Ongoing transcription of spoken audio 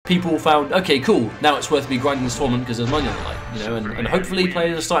people found, okay, cool, now it's worth me grinding this tournament because there's money on the line, you know, and hopefully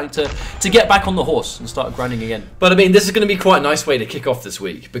players are starting to get back on the horse and start grinding again. But I mean, this is going to be quite a nice way to kick off this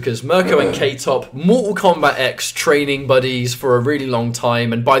week because Murko and K-Top, Mortal Kombat X training buddies for a really long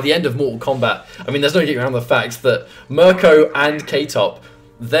time, and by the end of Mortal Kombat, I mean, there's no getting around the fact that Murko and K-Top,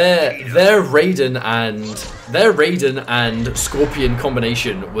 their Raiden and Scorpion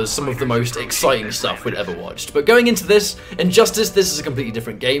combination was some of the most exciting stuff we'd ever watched. But going into this, Injustice, this is a completely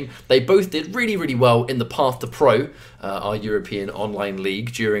different game. They both did really, really well in the Path to Pro, our European online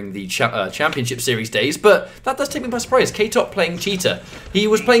league during the Championship Series days, but that does take me by surprise. K-Top playing Cheetah. He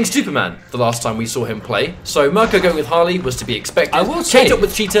was playing Superman the last time we saw him play, so Murko going with Harley was to be expected. I will say, K-Top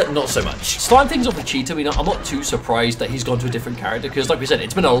with Cheetah, not so much. Starting things off with Cheetah, I mean, I'm not too surprised that he's gone to a different character, because like we said,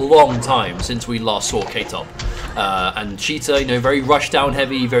 it's been a long time since we last saw K-Top. And Cheetah, you know, very rushdown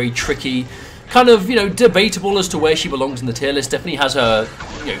heavy, very tricky, kind of, you know, debatable as to where she belongs in the tier list. Definitely has her,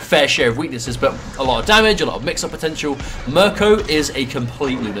 you know, fair share of weaknesses, but a lot of damage, a lot of mix-up potential. Murko is a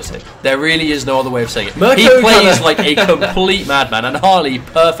complete lunatic. There really is no other way of saying it. He plays like a complete madman, and Harley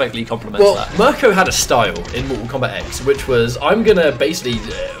perfectly complements that. Murko had a style in Mortal Kombat X, which was, I'm gonna basically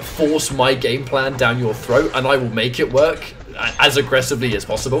force my game plan down your throat, and I will make it work as aggressively as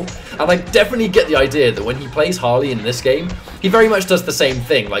possible. And I definitely get the idea that when he plays Harley in this game, he very much does the same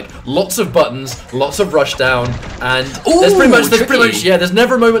thing. Like, lots of buttons, lots of rushdown, and there's pretty much, yeah, there's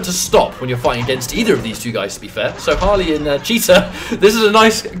never a moment to stop when you're fighting against either of these two guys, to be fair. So Harley and Cheetah, this is a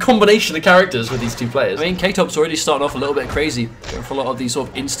nice combination of characters with these two players. I mean, K-Top's already starting off a little bit crazy, going for a lot of these sort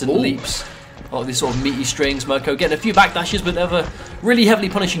of instant leaps. A lot of these sort of meaty strings. Murko getting a few backdashes, but never really heavily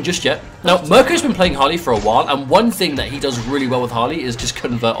punishing just yet. Now, Murko's been playing Harley for a while, and one thing that he does really well with Harley is just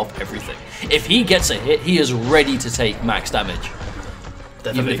convert off everything. If he gets a hit, he is ready to take max damage.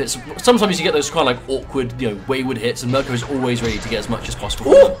 Definitely. Even if it's, sometimes you get those kind of like awkward, you know, wayward hits, and Murko is always ready to get as much as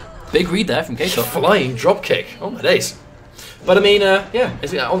possible. Big read there from K-Top. Flying drop kick. Oh my days. But I mean, yeah,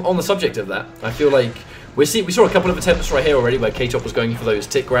 on the subject of that, I feel like we saw a couple of attempts right here already where K-Top was going for those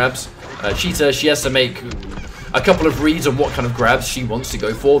tick grabs. Cheetah, she has to make a couple of reads on what kind of grabs she wants to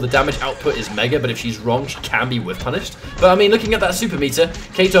go for. The damage output is mega, but if she's wrong, she can be whiff punished. But I mean, looking at that super meter,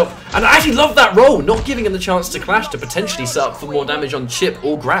 K-Top, and I actually love that roll, not giving him the chance to clash to potentially set up for more damage on chip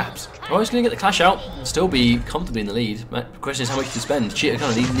or grabs. Oh, he's going to get the clash out and still be comfortably in the lead. The question is how much to spend. Cheetah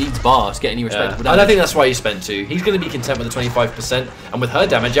kind of needs bar to get any respectable damage. And I think that's why he spent 2. He's going to be content with the 25%, and with her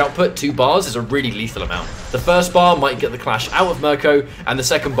damage output, 2 bars is a really lethal amount. The first bar might get the clash out of Murko, and the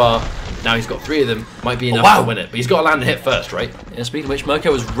second bar, now he's got 3 of them, might be enough to win it. But he's got to land a hit first, right? Yeah, speaking of which,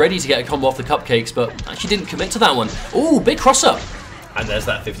 Murko was ready to get a combo off the cupcakes, but actually didn't commit to that one. Ooh, big cross-up. And there's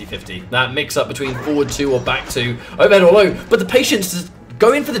that 50-50. That mix-up between forward 2 or back 2, overhead or low. But the patience to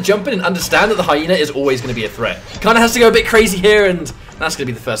go in for the jump in and understand that the hyena is always going to be a threat. Kind of has to go a bit crazy here, and that's going to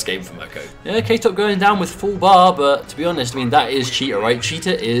be the first game for Murko. Yeah, K-Top going down with full bar, but to be honest, I mean, that is Cheetah, right?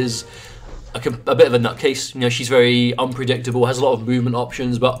 Cheetah is a bit of a nutcase. You know, she's very unpredictable, has a lot of movement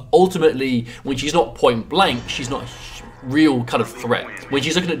options, but ultimately, when she's not point blank, she's not a real kind of threat. When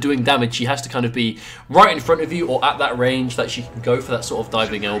she's looking at doing damage, she has to kind of be right in front of you or at that range that she can go for that sort of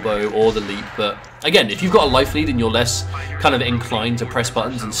diving elbow or the leap. But again, if you've got a life lead and you're less kind of inclined to press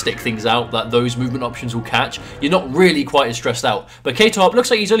buttons and stick things out that those movement options will catch, you're not really quite as stressed out. But K-Top looks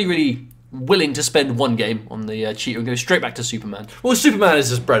like he's only really willing to spend 1 game on the Cheetah and go straight back to Superman. Well, Superman is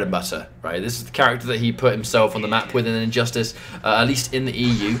his bread and butter, right? This is the character that he put himself on the map with in Injustice, at least in the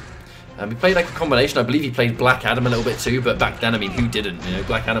EU. He played like a combination. I believe he played Black Adam a little bit too, but back then, I mean, who didn't? You know,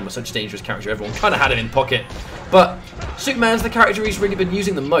 Black Adam was such a dangerous character. Everyone kind of had him in pocket. But Superman's the character he's really been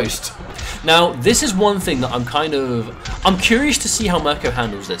using the most. Now, this is one thing that I'm curious to see how Murko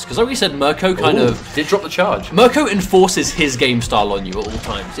handles this, because like we said, Murko did drop the charge. Murko enforces his game style on you at all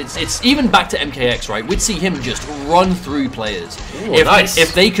times. It's even back to MKX, right? We'd see him just run through players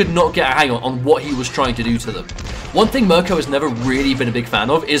if they could not get a hang on what he was trying to do to them. One thing Murko has never really been a big fan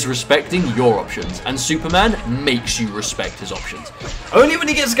of is respecting your options, and Superman makes you respect his options. Only when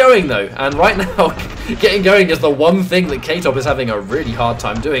he gets going, though, and right now, getting going is the one thing that K-Top is having a really hard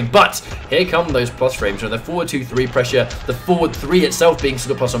time doing. But here come those plus frames, the forward 2-3 pressure, the forward 3 itself being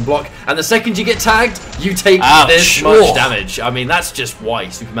super plus on block, and the second you get tagged, you take this much damage. I mean, that's just why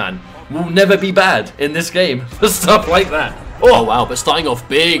Superman will never be bad in this game for stuff like that. Oh wow, but starting off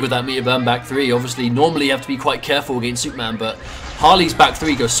big with that meter burn back 3. Obviously, normally you have to be quite careful against Superman, but Harley's back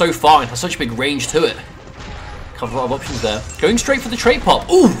 3 goes so far and has such a big range to it. Cover a lot of options there. Going straight for the trade pop.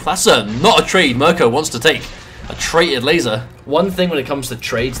 Ooh, that's not a trade Murko wants to take. A traded laser. One thing when it comes to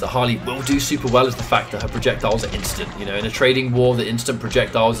trades that Harley will do super well is the fact that her projectiles are instant. You know, in a trading war, the instant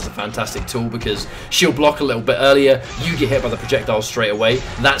projectiles is a fantastic tool because she'll block a little bit earlier, you get hit by the projectiles straight away.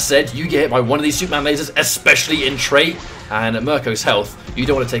 That said, you get hit by one of these Superman lasers, especially in trait, and at Murko's health, you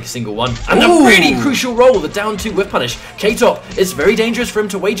don't want to take a single one. And a really crucial roll, the down 2 whiff punish. K-Top, it's very dangerous for him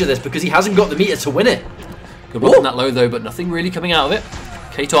to wager this because he hasn't got the meter to win it. Good luck on that low though, but nothing really coming out of it.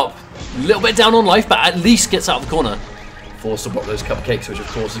 K-Top, a little bit down on life, but at least gets out of the corner. Forced to block those cupcakes, which of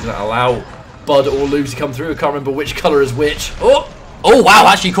course is going to allow Bud or Lou to come through. I can't remember which colour is which. Oh wow,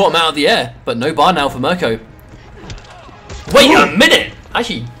 actually caught him out of the air, but no bar now for Murko. Wait a minute!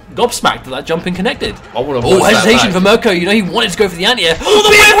 Actually, gobsmacked that jumping connected. I want to hesitation for Murko. You know, he wanted to go for the anti-air. Oh, the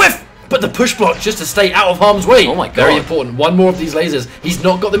big whiff! But the push block just to stay out of harm's way. Oh my god. Very important. One more of these lasers. He's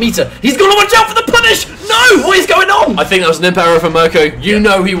not got the meter. He's got to watch out for the punish! No! What is going on? I think that was an imp error for Murko. You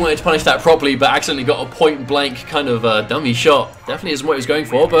know he wanted to punish that properly, but accidentally got a point blank kind of dummy shot. Definitely isn't what he was going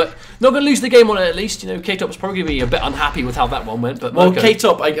for, but not going to lose the game on it at least. You know, K-Top's probably going to be a bit unhappy with how that one went. But well, Murko...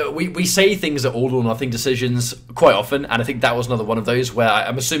 K-Top, we say things are all or nothing decisions quite often, and I think that was another one of those where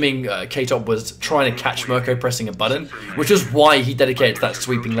I'm assuming K-Top was trying to catch Murko pressing a button, which is why he dedicated to that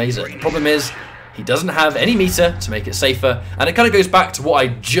sweeping laser. The problem is, he doesn't have any meter to make it safer, and it kind of goes back to what I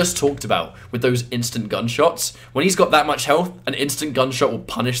just talked about with those instant gunshots. When he's got that much health, an instant gunshot will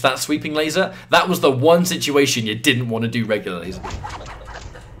punish that sweeping laser. That was the one situation you didn't want to do regularly.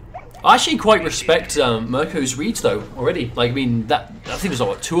 I actually quite respect Murko's reads though already. Like, I mean, I think it was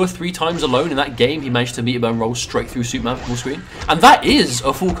like 2 or 3 times alone in that game he managed to meet a burn roll straight through Superman full screen, and that is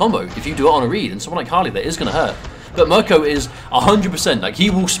a full combo if you do it on a read. And someone like Harley, that is going to hurt. But Murko is 100%, like, he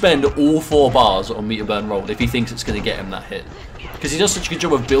will spend all 4 bars on meter burn roll if he thinks it's going to get him that hit. Because he does such a good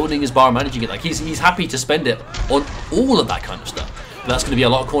job of building his bar and managing it. Like, he's happy to spend it on all of that kind of stuff. But that's going to be a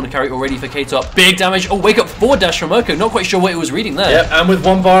lot of corner carry already for K-Top. Big damage. Oh, wake up forward dash from Murko. Not quite sure what it was reading there. Yep, and with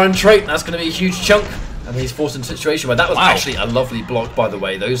 1 bar and trait, that's going to be a huge chunk. And he's forced into a situation where that was actually a lovely block, by the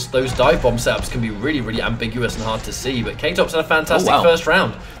way. Those dive bomb setups can be really, really ambiguous and hard to see. But K-Top's had a fantastic first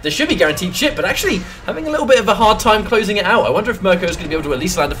round. There should be guaranteed chip, but actually having a little bit of a hard time closing it out. I wonder if Murko's going to be able to at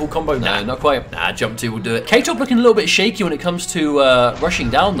least land a full combo now. No, not quite. Nah, jump 2 will do it. K-Top looking a little bit shaky when it comes to rushing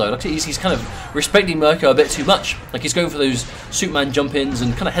down, though. Like, he's kind of respecting Murko a bit too much. Like, he's going for those Superman jump-ins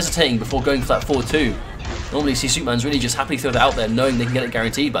and kind of hesitating before going for that 4-2. Normally, see Superman's really just happily throw that out there, knowing they can get it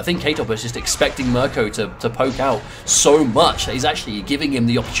guaranteed. But I think K-Top is just expecting Murko to poke out so much that he's actually giving him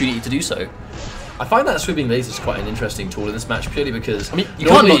the opportunity to do so. I find that sweeping laser is quite an interesting tool in this match, purely because I mean, you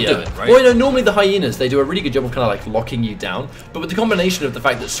can't not do it, right? Well, you know, normally the hyenas, they do a really good job of kind of like locking you down. But with the combination of the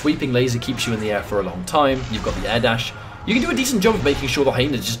fact that sweeping laser keeps you in the air for a long time, you've got the air dash, you can do a decent job of making sure the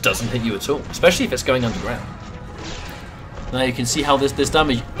hyena just doesn't hit you at all, especially if it's going underground. Now you can see how this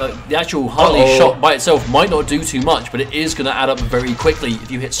damage, the actual Harley shot by itself might not do too much, but it is going to add up very quickly if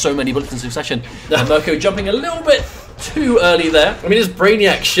you hit so many bullets in succession. And Murko jumping a little bit too early there. I mean, it's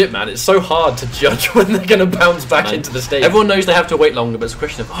Brainiac shit, man. It's so hard to judge when they're going to bounce back into the stage. Everyone knows they have to wait longer, but it's a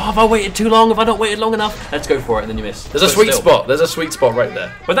question of, oh, have I waited too long? Have I not waited long enough? Let's go for it, and then you miss. There's a sweet spot. There's a sweet spot right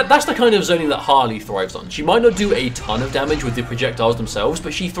there. But that's the kind of zoning that Harley thrives on. She might not do a ton of damage with the projectiles themselves,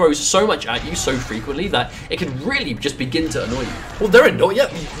 but she throws so much at you so frequently that it can really just begin to annoy you. Well, they're annoying.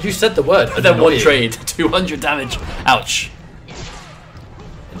 Yeah, you said the word. And then one trade, 200 damage. Ouch.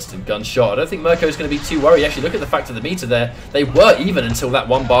 Instant gunshot. I don't think Murko's going to be too worried. Actually, look at the fact of the meter there. They were even until that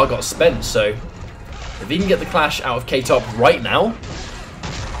 1 bar got spent. So if he can get the clash out of K-Top right now,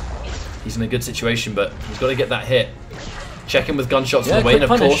 he's in a good situation. But he's got to get that hit. Check in with gunshots on the way, and of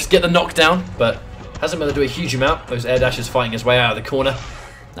course get the knockdown. But hasn't been able to do a huge amount. Those air dashes fighting his way out of the corner.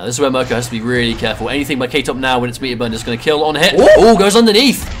 Now this is where Murko has to be really careful. Anything by K-Top now when it's meter burn is going to kill on hit. Oh, goes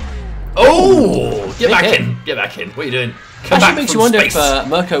underneath. Oh, get back in. Get back in. What are you doing? Actually makes you wonder if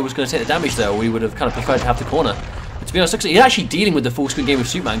Murko was going to take the damage there, or we would have kind of preferred to have the corner. But to be honest, he's actually dealing with the full screen game of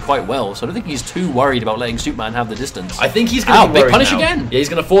Superman quite well, so I don't think he's too worried about letting Superman have the distance. I think he's going to be big punish again. Yeah, he's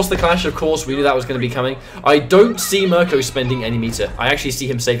going to force the clash, of course. We knew that was going to be coming. I don't see Murko spending any meter. I actually see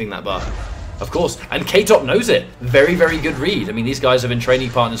him saving that bar. Of course, and K-Top knows it. Very, very good read. I mean, these guys have been training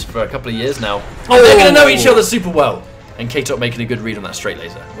partners for a couple of years now. Oh, they're going to know each other super well. And K-Top making a good read on that straight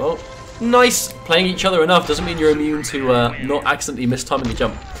laser. Well, nice. Playing each other enough doesn't mean you're immune to not accidentally mistiming a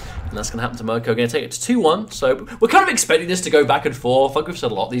jump. And that's going to happen to Murko. Going to take it to 2-1. So we're kind of expecting this to go back and forth. Like we've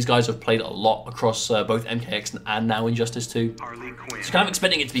said a lot, these guys have played a lot across both MKX and now Injustice 2. So kind of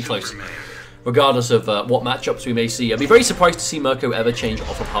expecting it to be close, regardless of what matchups we may see. I'd be very surprised to see Murko ever change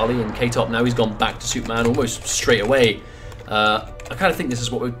off of Harley, and K-Top now he's gone back to Superman almost straight away. I kind of think this is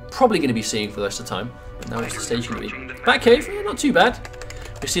what we're probably going to be seeing for the rest of the time. But now it's the stage going to be Batcave, not too bad.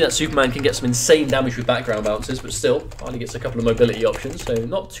 You see that Superman can get some insane damage with background bounces, but still, Harley gets a couple of mobility options, so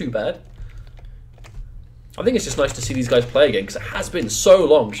not too bad. I think it's just nice to see these guys play again, because it has been so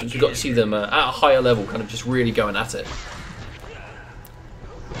long since we got to see them at a higher level, kind of just really going at it.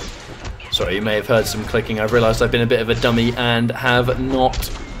 Sorry, you may have heard some clicking. I've realised I've been a bit of a dummy and have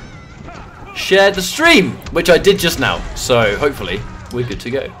not shared the stream, which I did just now, so hopefully we're good to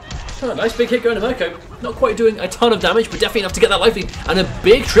go. Oh, nice big hit going to Murko. Not quite doing a ton of damage, but definitely enough to get that life lead. And a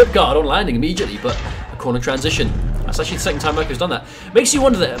big trip guard on landing immediately, but a corner transition. That's actually the second time Murko's done that. Makes you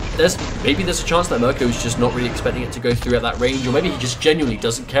wonder that maybe there's a chance that Murko's just not really expecting it to go through at that range, or maybe he just genuinely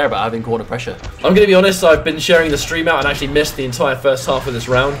doesn't care about having corner pressure. I'm going to be honest, I've been sharing the stream out and actually missed the entire first half of this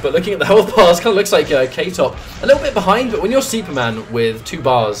round, but looking at the health bars, kind of looks like K-Top a little bit behind, but when you're Superman with 2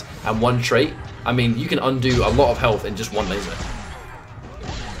 bars and 1 trait, I mean, you can undo a lot of health in just 1 laser.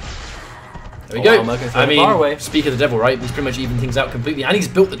 There we go. Wow, I mean, speak of the devil, right? He's pretty much evened things out completely, and he's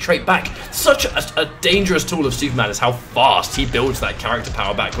built the trait back. Such a dangerous tool of Superman is how fast he builds that character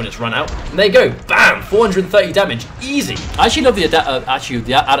power back when it's run out. And there you go, bam, 430 damage, easy. I actually love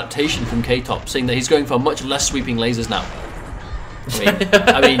the adaptation from K-Top, saying that he's going for much less sweeping lasers now.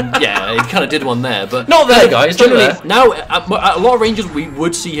 I mean, yeah, he kind of did one there, but not there, guys. Generally, now at a lot of ranges we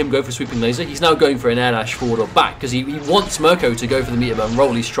would see him go for sweeping laser. He's now going for an air dash forward or back because he wants Murko to go for the meter burn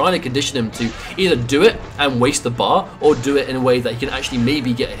roll. He's trying to condition him to either do it and waste the bar, or do it in a way that he can actually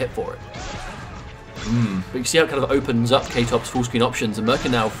maybe get a hit for it. But you see how it kind of opens up K-Top's full screen options, and Murko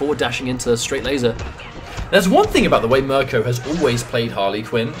now forward dashing into straight laser. There's one thing about the way Murko has always played Harley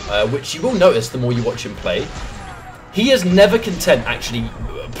Quinn, which you will notice the more you watch him play. He is never content actually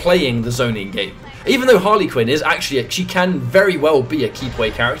playing the zoning game. Even though Harley Quinn is actually, she can very well be a keep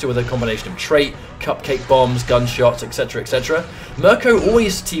away character with a combination of trait, cupcake bombs, gunshots, etc, etc. Murko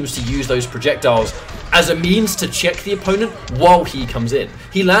always seems to use those projectiles as a means to check the opponent while he comes in.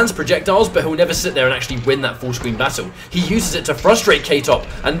 He lands projectiles, but he'll never sit there and actually win that full screen battle. He uses it to frustrate K-Top,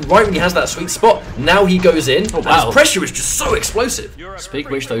 and right when he has that sweet spot, now he goes in, and his pressure is just so explosive. Speak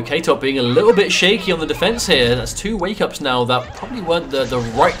of which though, K-Top being a little bit shaky on the defense here. That's 2 wake-ups now that probably weren't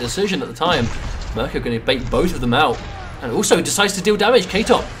the right decision at the time. Murko going to bait both of them out, and also decides to deal damage.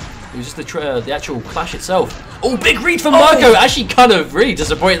 K-Top uses the actual clash itself. Oh, big read from Murko! Actually kind of really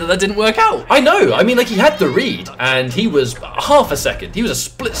disappointed that didn't work out. I know, I mean, like, he had the read, and he was half a second. He was a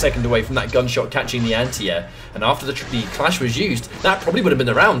split second away from that gunshot catching the anti-air, and after the clash was used, that probably would have been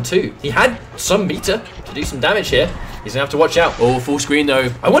the round too. He had some meter to do some damage here. He's gonna have to watch out. Oh, full screen though.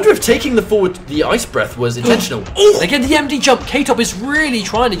 I wonder if taking the ice breath was intentional. Oh, again, the MD jump. K-Top is really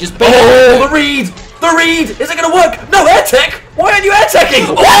trying to just... Oh, the read! The read! Is it gonna work? No, air tech! Why aren't you air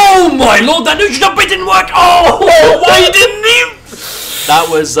teching? Oh my lord, that neutral jump, it didn't work! Oh, why didn't you? That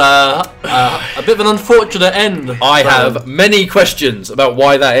was a bit of an unfortunate end. I have many questions about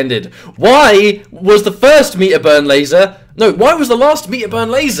why that ended. Why was the first meter burn laser... No, why was the last meter burn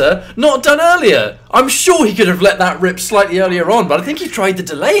laser not done earlier? I'm sure he could have let that rip slightly earlier on, but I think he tried to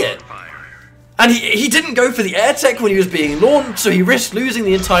delay it. And he didn't go for the air tech when he was being launched, so he risked losing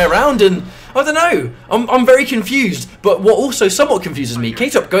the entire round, and I don't know. I'm very confused, but what also somewhat confuses me,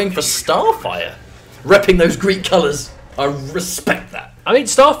 K-Top going for Starfire, repping those Greek colours. I respect that. I mean,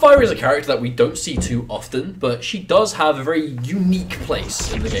 Starfire is a character that we don't see too often, but she does have a very unique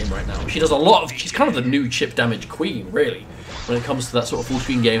place in the game right now. She does a lot of... She's kind of the new chip damage queen, really, when it comes to that sort of full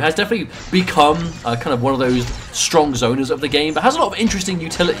screen game. Has definitely become kind of one of those strong zoners of the game, but has a lot of interesting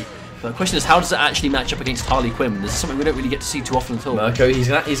utility. But the question is, how does it actually match up against Harley Quinn? This is something we don't really get to see too often at all. Murko, he's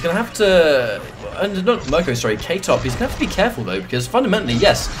gonna have to... not Murko, sorry, K-Top. He's gonna have to be careful though, because fundamentally,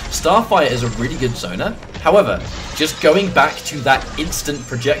 yes, Starfire is a really good zoner. However, just going back to that instant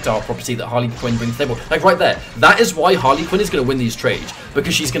projectile property that Harley Quinn brings to the table, like right there, that is why Harley Quinn is gonna win these trades,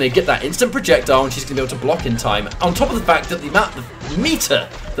 because she's gonna get that instant projectile and she's gonna be able to block in time. On top of the fact that the amount of meter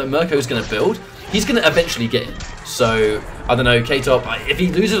that Murko's gonna build, he's going to eventually get in. So, I don't know, K-Top, if he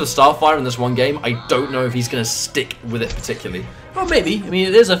loses a Starfire in this one game, I don't know if he's going to stick with it particularly. Well, maybe. I mean,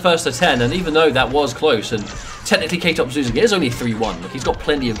 it is a first to 10, and even though that was close, and technically K-Top's losing, it is only 3-1. Like, he's got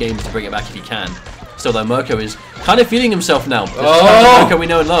plenty of games to bring it back if he can. Still, though, Murko is kind of feeling himself now. Oh! Murko we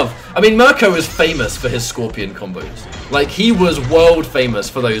know and love. I mean, Murko is famous for his Scorpion combos. Like, he was world famous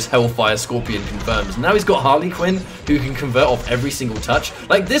for those Hellfire Scorpion confirms. Now he's got Harley Quinn, who can convert off every single touch.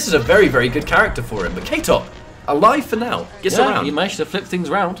 Like, this is a very, very good character for him. But K-Top, alive for now. Gets around. He managed to flip things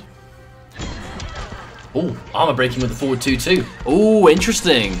around. Oh, armor breaking with the forward 2-2. Oh,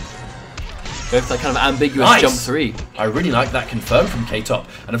 interesting. Go for that kind of ambiguous jump 3. I really like that confirm from K-Top.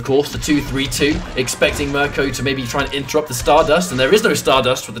 And of course, the 2-3-2, expecting Murko to maybe try and interrupt the Stardust, and there is no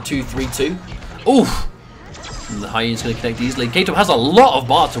Stardust with the 2-3-2. Oof. And the Hyena's going to connect easily. K-Top has a lot of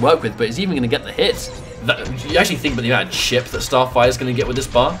bar to work with, but is even going to get the hits. You actually think about the amount of chip that Starfire is going to get with this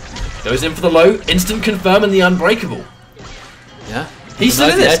bar. Goes in for the low, instant confirm, and the unbreakable. Yeah. He's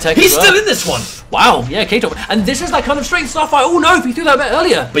still in this. He's still in this one. Wow, yeah, K-Top. And this is that kind of strength Starfire. Oh no, if he threw that a bit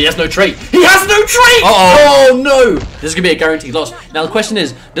earlier. But he has no trait. He has no trait! Uh-oh. Oh no. This is going to be a guaranteed loss. Now the question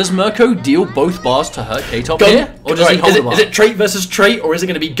is, does Murko deal both bars to hurt K-Top here? Or does he hold the bar? Is it trait versus trait, or is it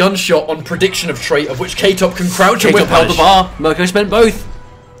going to be gunshot on prediction of trait, of which K-Top can crouch and whip held the bar. Murko spent both.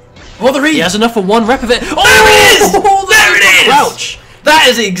 Oh, the read. He has enough for one rep of it. Oh, there it is! Oh, there it is! Crouch. That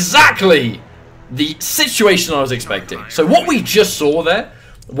is exactly the situation I was expecting. So what we just saw there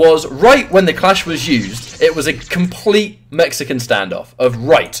was right when the clash was used, it was a complete Mexican standoff of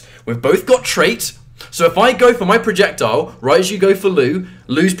right. We've both got trait, so if I go for my projectile, right as you go for Lou,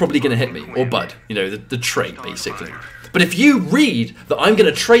 Lou's probably going to hit me, or Bud, you know, the trait basically. But if you read that I'm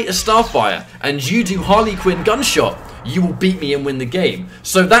going to trait a Starfire and you do Harley Quinn gunshot, you will beat me and win the game.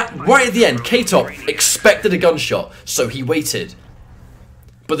 So that, right at the end, K-Top expected a gunshot, so he waited.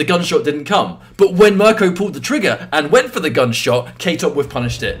 But the gunshot didn't come. But when Murko pulled the trigger and went for the gunshot, K-Top would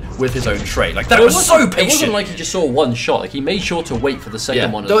punished it with his own trait. Like, that was so patient. It wasn't like he just saw one shot. Like, he made sure to wait for the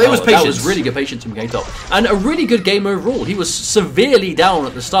second one as well. well. It was patience. That was really good patience from K-Top. And a really good game overall. He was severely down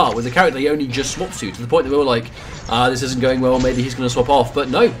at the start with a character he only just swapped to the point that we were like, this isn't going well, maybe he's going to swap off. But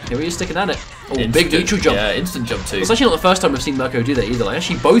no, here he is sticking at it. Oh, big neutral jump. Yeah, instant jump too. It's actually not the first time I've seen Murko do that either. Like,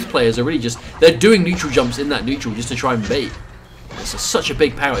 actually, both players are really just, they're doing neutral jumps in that neutral just to try and bait. It's such a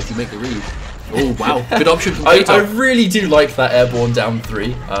big power if you make the read. Oh wow, good option from I really do like that airborne down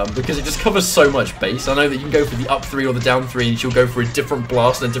 3 because it just covers so much base. I know that you can go for the up 3 or the down 3 and she'll go for a different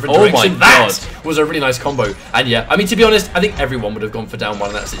blast in a different direction. That was a really nice combo. And yeah, I mean, to be honest, I think everyone would have gone for down 1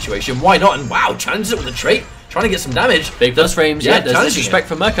 in that situation. Why not? And wow, challenges it with a trait. Trying to get some damage. Big plus frames, yeah, there's disrespect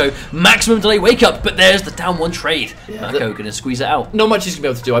from Murko. Maximum delay wake up, but there's the down 1 trade. Yeah, Murko gonna squeeze it out. Not much he's gonna be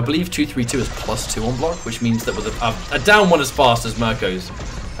able to do. I believe 232 is +2 on block, which means that with a down 1 as fast as Murko's,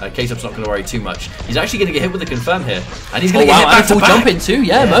 K-Top's not gonna worry too much. He's actually gonna get hit with a confirm here, and he's gonna get hit back to back. Jump in too,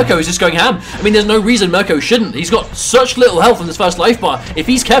 yeah. Murko is just going ham. I mean, there's no reason Murko shouldn't. He's got such little health on this first life bar. If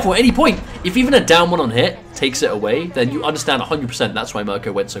he's careful at any point, if even a down 1 on hit takes it away, then you understand 100% that's why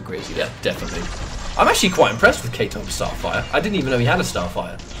Murko went so crazy. Yeah, definitely. I'm actually quite impressed with K-Top's Starfire. I didn't even know he had a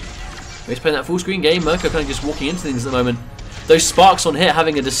Starfire. He's playing that full screen game. Murko kind of just walking into things at the moment. Those sparks on hit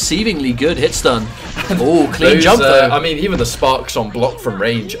having a deceivingly good hit stun. Oh, clean jump though. I mean, even the sparks on block from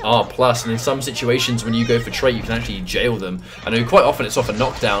range are plus, and in some situations when you go for trait, you can actually jail them. I know quite often it's off a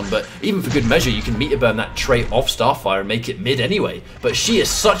knockdown, but even for good measure, you can meter burn that trait off Starfire and make it mid anyway. But she is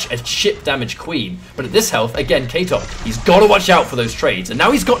such a chip damage queen. But at this health, again, K-Top, he's got to watch out for those trades, and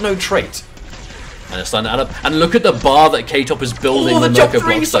now he's got no trait. And it's starting to add up. And look at the bar that K-Top is building. Oh, the jump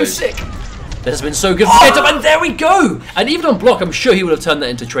 3 is so sick. This has been so good for K-Top, and there we go! And even on block, I'm sure he would have turned that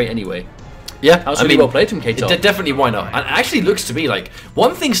into trait anyway. Yeah, that was really well played from K-Top. Definitely, why not? And it actually looks to me like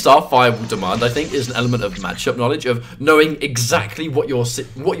one thing Starfire will demand, I think, is an element of matchup knowledge, of knowing exactly what your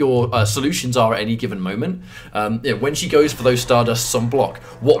solutions are at any given moment. Yeah, when she goes for those Stardusts on block,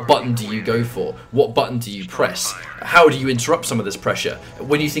 what button do you go for? What button do you press? How do you interrupt some of this pressure?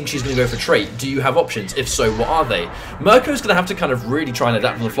 When you think she's going to go for trait, do you have options? If so, what are they? Murko's going to have to kind of really try and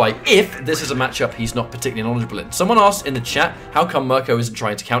adapt on the fly if this is a matchup he's not particularly knowledgeable in. Someone asked in the chat, how come Murko isn't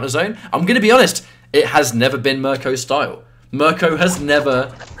trying to counter zone? I'm going to be honest, it has never been Murko's style. Murko has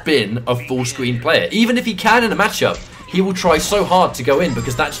never been a full screen player. Even if he can in a matchup, he will try so hard to go in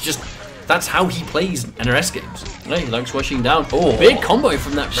because that's how he plays NRS games. Yeah, he likes rushing down. Oh, big combo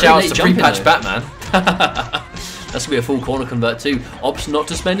from that. Shout out to pre-patch Batman. That's going to be a full corner convert too. Opts not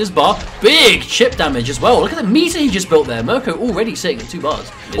to spend his bar. Big chip damage as well. Look at the meter he just built there. Murko already sitting at 2 bars.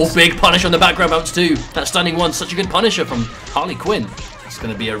 Oh, big punish on the background bounce too. That stunning one, such a good punisher from Harley Quinn. It's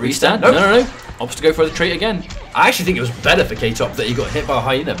going to be a restand. Nope. No. Opts to go for the trait again. I actually think it was better for K-Top that he got hit by a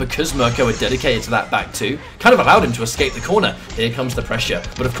Hyena because Murko had dedicated to that back 2. Kind of allowed him to escape the corner. Here comes the pressure.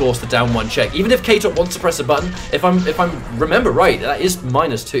 But of course the down 1 check. Even if K-Top wants to press a button, if I remember right, that is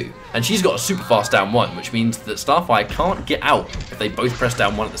 -2. And she's got a super fast down 1, which means that Starfire can't get out if they both press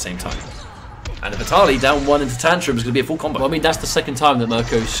down 1 at the same time. And if it's Harley, down 1 into Tantrum is going to be a full combo. Well, I mean, that's the second time that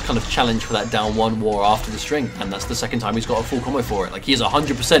Murko's kind of challenged for that down 1 war after the string. And that's the second time he's got a full combo for it. Like, he's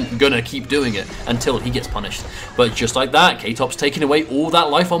 100% going to keep doing it until he gets punished. But just like that, K-Top's taken away all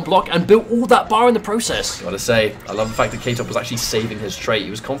that life on block and built all that bar in the process. Gotta say, I love the fact that K-Top was actually saving his trait. He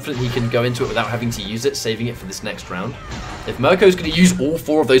was confident he can go into it without having to use it, saving it for this next round. If Murko's going to use all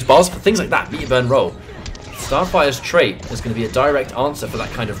 4 of those bars for things like that, meter burn roll, Starfire's trait is going to be a direct answer for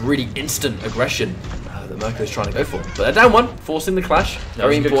that kind of really instant aggression that Murko's trying to go for. But they're down one, forcing the clash.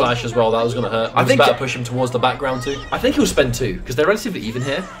 Very good clash as well. That was going to hurt. I think better push him towards the background too. I think he'll spend 2 because they're relatively even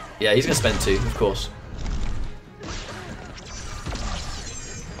here. Yeah, he's going to spend 2, of course.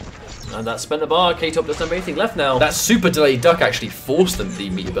 And that spent a bar. K-Top doesn't have anything left now. That super delayed duck actually forced them the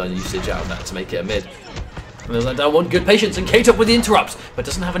meter burn usage out of that to make it a mid. And there's that down one. Good patience. And K-Top with the interrupt, but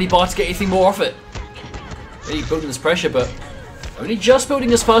doesn't have any bar to get anything more off it. Really building this pressure, but only just building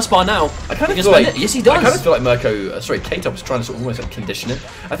his first bar now. I kind of feel like, yes, he does. I kind of feel like Murko, K-Top is trying to sort of almost like condition it.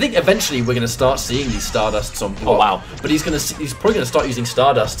 I think eventually we're going to start seeing these Stardusts on block. Oh wow! But he's probably going to start using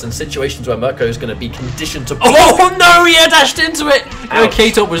Stardusts in situations where Murko is going to be conditioned to block. Oh no! He had dashed into it. No,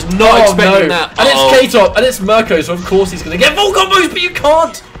 K-Top was not expecting that. And it's K-Top and it's Murko, so of course he's going to get full combos, but you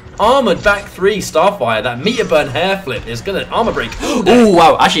can't. Armored back 3 Starfire. That meter burn hair flip is going to armor break. Oh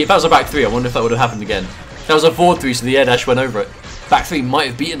wow! Actually, if that was a back 3, I wonder if that would have happened again. That was a forward 3, so the air dash went over it. Back 3 might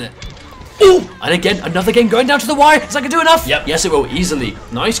have beaten it. Ooh! And again, another game going down to the wire. Is that going to do enough? Yep. Yes, it will, easily.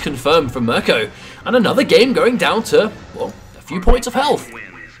 Nice confirm from Murko. And another game going down to, well, a few points of health.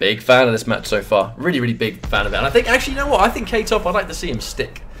 Big fan of this match so far. Really, really big fan of it. And I think, actually, you know what? I think K-Top, I'd like to see him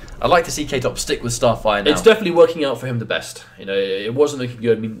stick. I'd like to see K-Top stick with Starfire now. It's definitely working out for him the best. You know, it wasn't looking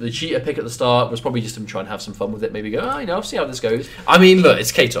good. I mean, the cheater pick at the start was probably just him trying to have some fun with it. Maybe go, oh, you know, I'll see how this goes. I mean, look,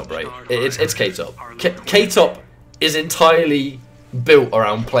 it's K-Top, right? It's K-Top. K-Top is entirely built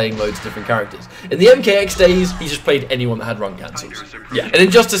around playing loads of different characters. In the MKX days, he just played anyone that had run cancels. Yeah. And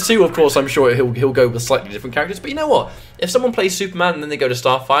in Justice 2, of course, I'm sure he'll go with slightly different characters. But you know what? If someone plays Superman and then they go to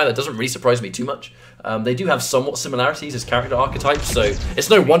Starfire, that doesn't really surprise me too much. They do have somewhat similarities as character archetypes, so it's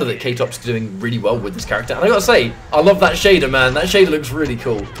no wonder that K-Top's doing really well with this character. And I gotta say, I love that shader, man. That shader looks really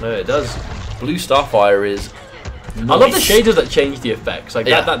cool. No, it does. Blue Starfire is nice. I love the shaders that change the effects. Like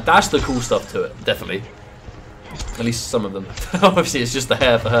Yeah. that's the cool stuff to it. Definitely. At least some of them. Obviously, it's just the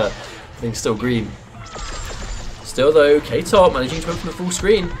hair for her. I think still green. Still though, K-Top managing to open the full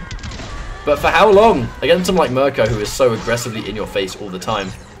screen. But for how long? Against someone like Murko, who is so aggressively in your face all the time.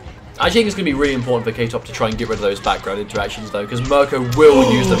 I think it's going to be really important for K-Top to try and get rid of those background interactions though, because Murko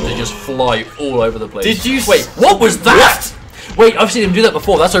will use them to just fly all over the place. Did you wait? What was that? Wait, I've seen him do that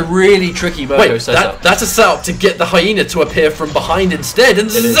before. That's a really tricky Murko setup. That's a setup to get the hyena to appear from behind instead, and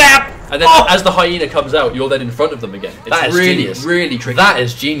zap! And then as the hyena comes out, you're then in front of them again. It's that is really, genius. really tricky. That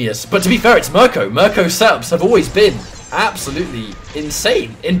is genius. But to be fair, it's Murko. Murko's setups have always been absolutely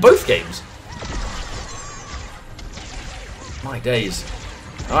insane in both games. My days.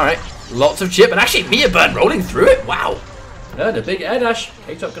 Alright, lots of chip, and actually meter burn rolling through it. Wow. And a big air dash.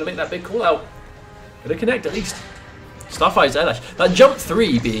 K-Top going to make that big call out. Going to connect at least. Starfire's air dash. That jump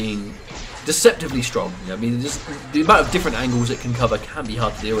 3 being deceptively strong. You know, I mean, just the amount of different angles it can cover can be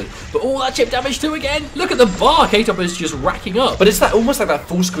hard to deal with. But all that chip damage too again. Look at the bar K-Top is just racking up. But it's that almost like that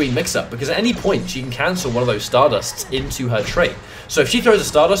full screen mix-up, because at any point she can cancel one of those Stardusts into her trait. So if she throws a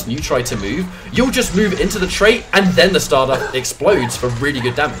Stardust and you try to move, you'll just move into the trait and then the Stardust explodes for really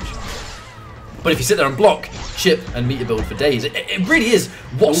good damage. But if you sit there and block, chip, and meter build for days, it really is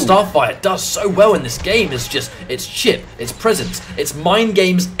what Starfire does so well in this game. Is just, it's chip, it's presence, it's mind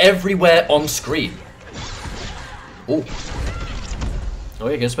games everywhere on screen. Oh, you're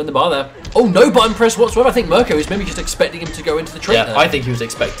going to spin the bar there. Oh, no button press whatsoever. I think Murko is maybe just expecting him to go into the trait. Yeah, I think he was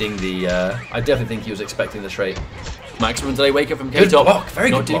expecting the, I definitely think he was expecting the trait. Maximum delay wake up from K-Top. Block,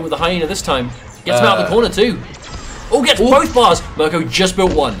 very good Not dealing block. with the hyena this time. Gets him out of the corner too. Oh, gets both bars. Murko just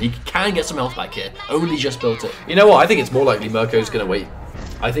built one. He can get some health back here. Only just built it. You know what? I think it's more likely Murko's going to wait.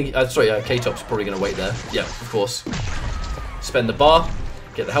 I think, K-Top's probably going to wait there. Yeah, of course. Spend the bar,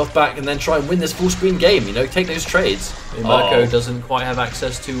 get the health back, and then try and win this full screen game. You know, take those trades. Murko doesn't quite have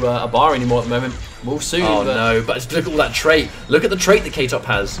access to a bar anymore at the moment. We'll soon. Oh no! But look at all that trait. Look at the trait that K-Top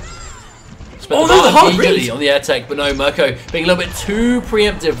has. Oh no, the hard read on the air tech, but no, Murko being a little bit too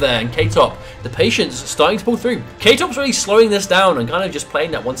preemptive there, and K-Top, the patience starting to pull through. K-Top's really slowing this down and kind of just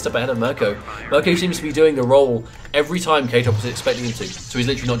playing that one step ahead of Murko. Murko seems to be doing the roll every time K-Top was expecting him to, so he's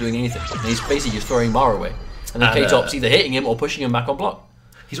literally not doing anything. And he's basically just throwing bar away. And then K-Top's either hitting him or pushing him back on block.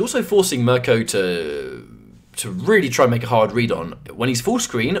 He's also forcing Murko to really try and make a hard read on when he's full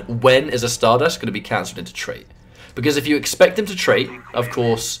screen, when is a Stardust going to be cancelled into trait? Because if you expect him to trait, of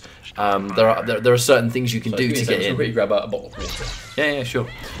course, there are certain things you can do to get in. Quickly grab a bottle of water. Yeah, sure.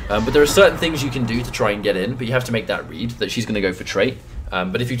 But there are certain things you can do to try and get in, but you have to make that read that she's going to go for trait.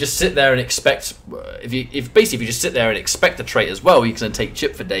 But if you just sit there and expect, if you just sit there and expect the trait as well, you're going to take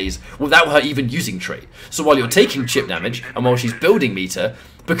chip for days without her even using trait. So while you're taking chip damage and while she's building meter,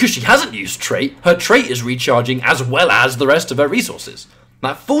 because she hasn't used trait, her trait is recharging as well as the rest of her resources.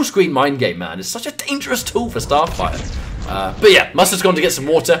 That full screen mind game, man, is such a dangerous tool for Starfire. But yeah, Mustard's gone to get some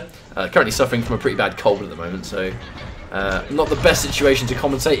water. Currently suffering from a pretty bad cold at the moment, so not the best situation to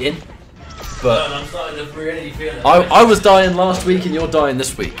commentate in. But I'm starting to really feel it. I was dying last week and you're dying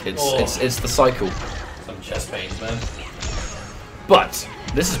this week. It's the cycle. Some chest pains, man. But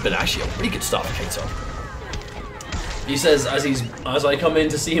this has been actually a pretty good start for K-Top. He says as I come in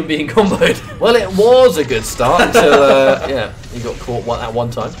to see him being comboed. Well, it was a good start until yeah, he got caught at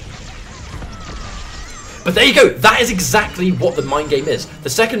one time. But there you go. That is exactly what the mind game is. The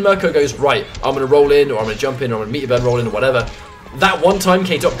second Murko goes, right, I'm going to roll in, or I'm going to jump in, or I'm going to meet a bird roll in, or whatever. That one time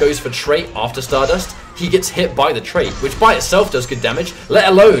K-Top goes for trait after Stardust, he gets hit by the trait, which by itself does good damage, let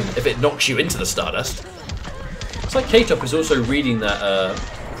alone if it knocks you into the Stardust. It's like K-Top is also reading that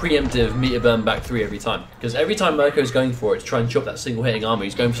preemptive meter burn back 3 every time. Because every time Murko's going for it to try and chop that single hitting armor,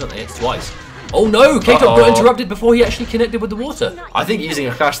 he's going for something that hits twice. Oh no! K-Top got interrupted before he actually connected with the water. I think using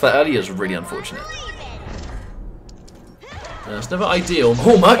a clash that early is really unfortunate. It's never ideal.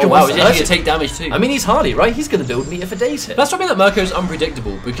 Oh, Murko, wow, he's going to take damage too. I mean, he's Harley, right? He's going to build meter for days here. That's what I mean that Murko's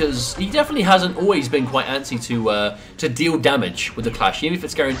unpredictable, because he definitely hasn't always been quite antsy to deal damage with the clash, even if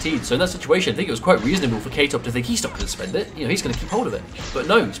it's guaranteed. So in that situation, I think it was quite reasonable for K-Top to think he's not going to spend it. You know, he's going to keep hold of it. But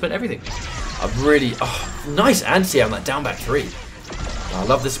no, he spent everything. Nice anti on that down back 3. I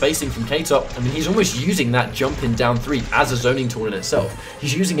love the spacing from K-Top. I mean, he's almost using that jump in down 3 as a zoning tool in itself.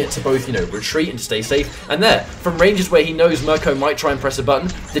 He's using it to both, you know, retreat and stay safe. And there, from ranges where he knows Murko might try and press a button,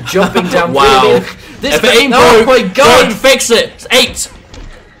 the jumping down 3. Wow. I mean, this if it ain't oh broke, my god! don't fix it. It's 8.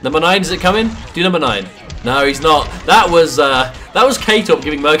 Number 9, is it coming? Do number 9. No, he's not. That was K-Top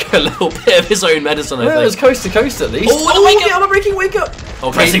giving Murko a little bit of his own medicine, I think. It was coast to coast at least. Oh, wake up! I'm breaking, wake up!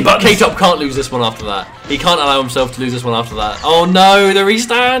 Okay, K-Top can't lose this one after that. He can't allow himself to lose this one after that. Oh no, the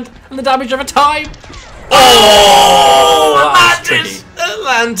restand and the damage over time. Oh, Atlantis!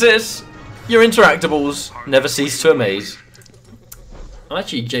 Atlantis! Your interactables never cease to amaze. I'm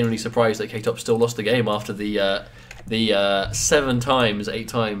actually genuinely surprised that K-Top still lost the game after the 7 times, 8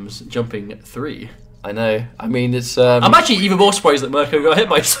 times jumping 3. I know. I mean, it's. I'm actually even more surprised that Murko got hit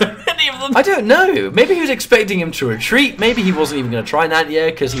by so many of them. I don't know. Maybe he was expecting him to retreat. Maybe he wasn't even going to try an anti-air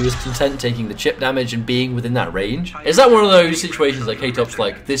because he was content taking the chip damage and being within that range. Is that one of those situations that K-Top's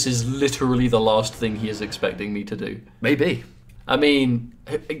like, this is literally the last thing he is expecting me to do? Maybe. I mean,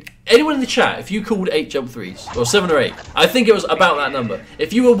 anyone in the chat, if you called 8 jump 3s, or 7 or 8, I think it was about that number.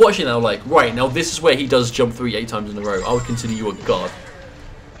 If you were watching that, like, right, now this is where he does jump 3 8 times in a row, I would consider you a god.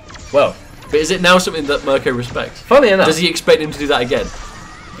 Well, but is it now something that Murko respects? Funny enough. Does he expect him to do that again?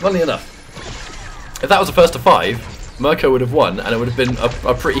 Funny enough. If that was a first to 5, Murko would have won, and it would have been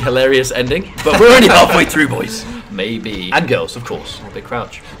a pretty hilarious ending. But we're only halfway through, boys. Maybe. And girls, of course. Big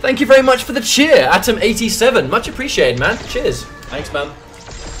crouch. Thank you very much for the cheer, Atom87. Much appreciated, man. Cheers. Thanks, man.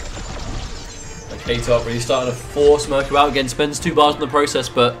 K-Top really starting to force Murko out again. Spends 2 bars in the process,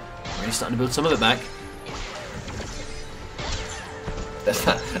 but really starting to build some of it back.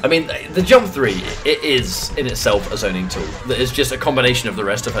 I mean, the jump 3, it is in itself a zoning tool. That is just a combination of the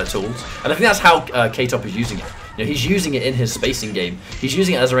rest of her tools. And I think that's how K-Top is using it. You know, he's using it in his spacing game. He's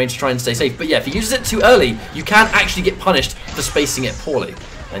using it as a range to try and stay safe. But yeah, if he uses it too early, you can actually get punished for spacing it poorly.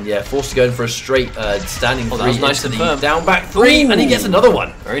 And yeah, forced to go in for a straight standing 3 that was nice into to the down back 3, and he gets another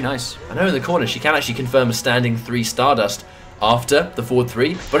one. Very nice. I know in the corner she can actually confirm a standing 3 Stardust after the forward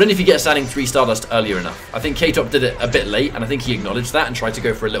 3, but only if you get a standing 3 Stardust earlier enough. I think K-Top did it a bit late, and I think he acknowledged that and tried to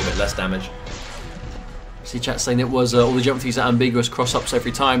go for a little bit less damage. See chat saying it was all the jump 3s are ambiguous cross-ups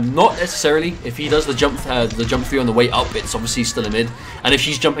every time. Not necessarily. If he does the jump 3 on the way up, it's obviously still a mid. And if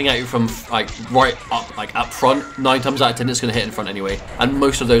she's jumping at you from like right up, like up front, 9 times out of 10 it's going to hit in front anyway. And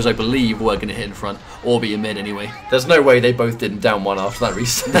most of those, I believe, were going to hit in front or be a mid anyway. There's no way they both didn't down 1 after that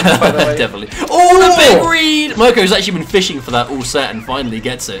reset. By the way. Definitely. Oh, the big read! Murko's actually been fishing for that all set and finally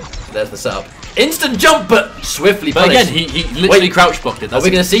gets it. There's the setup. Instant jump, but swiftly punished. But again, he literally crouch blocked it. Are we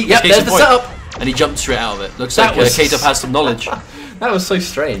going to see? Yep, there's the setup. And he jumped straight out of it. Looks like K-Top has some knowledge. That was so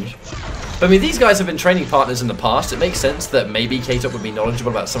strange. But I mean, these guys have been training partners in the past. It makes sense that maybe K-Top would be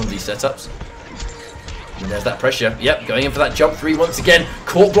knowledgeable about some of these setups. And there's that pressure. Yep, going in for that jump 3 once again.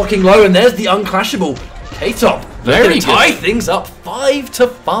 Caught blocking low, and there's the unclashable K-Top. Very good. Tie things up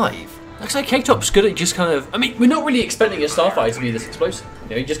 5-5. Looks like K-Top's good at just kind of... I mean, we're not really expecting a Starfire to be this explosive. You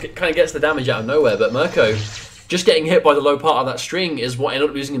know, he just kind of gets the damage out of nowhere, but Murko... just getting hit by the low part of that string is what I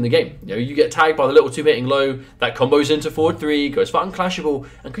ended up losing in the game. You know, you get tagged by the little 2 hitting low, that combos into forward 3, goes for unclashable,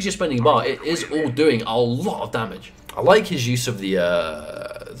 and because you're spending a bar, it is all doing a lot of damage. I like his use of the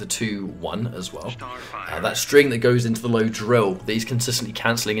 2-1 as well. That string that goes into the low drill that he's consistently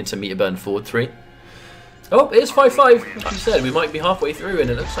cancelling into meter burn forward 3. Oh, it is 5-5, like you said. We might be halfway through, and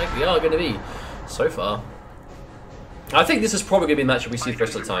it looks like we are going to be so far. I think this is probably going to be a matchup we see the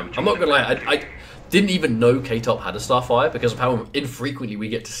rest of the time. I'm not going to lie, I didn't even know K-Top had a Starfire because of how infrequently we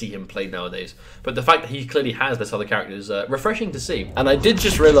get to see him played nowadays. But the fact that he clearly has this other character is refreshing to see. And I did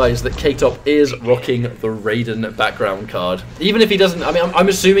just realise that K-Top is rocking the Raiden background card. Even if he doesn't, I mean, I'm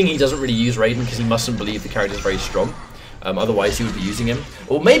assuming he doesn't really use Raiden because he mustn't believe the character is very strong. Otherwise, he would be using him.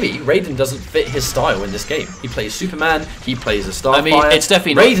 Or maybe Raiden doesn't fit his style in this game. He plays Superman, he plays a Starfire. I mean, it's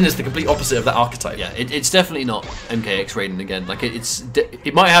definitely Raiden is the complete opposite of that archetype. Yeah, it's definitely not MKX Raiden again. Like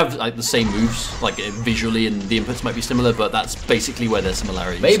it might have like the same moves, like visually, and the inputs might be similar, but that's basically where their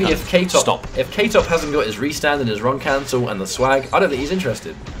similarities. Maybe if K-Top hasn't got his restand and his run cancel and the swag, I don't think he's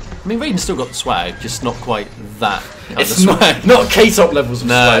interested. I mean, Raiden's still got the swag, just not quite that. It's not K-Top levels of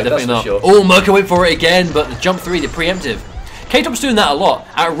swag, definitely not. Sure. Oh, Murko went for it again, but the jump 3, the preemptive. K-Top's doing that a lot.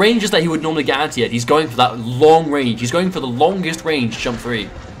 At ranges that he would normally get anti-ed, he's going for that long range. He's going for the longest range jump 3.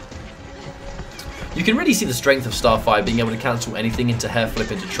 You can really see the strength of Starfire being able to cancel anything into hair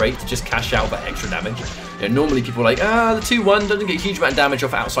flip into trait to just cash out that extra damage. You know, normally people are like, the 2-1 doesn't get a huge amount of damage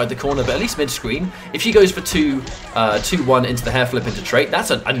off outside the corner, but at least mid-screen, if she goes for 2-1 into the hair flip into trait,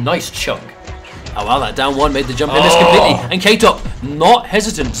 that's a nice chunk. Oh wow, that down 1 made the jump in miss completely. And K-Top not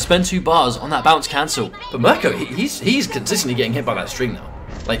hesitant to spend 2 bars on that bounce cancel. But Murko, he's consistently getting hit by that string now.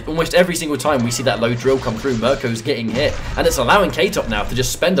 Like, almost every single time we see that low drill come through, Murko's getting hit. And it's allowing K-Top now to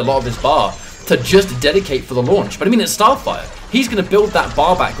just spend a lot of his bar to just dedicate for the launch. But I mean, it's Starfire. He's going to build that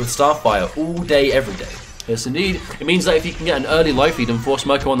bar back with Starfire all day, every day. Yes, indeed. It means that if he can get an early life lead and force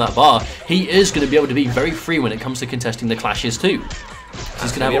Murko on that bar, he is going to be able to be very free when it comes to contesting the clashes too.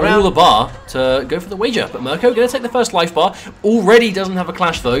 He's going to have all the bar to go for the wager. But Murko going to take the first life bar. Already doesn't have a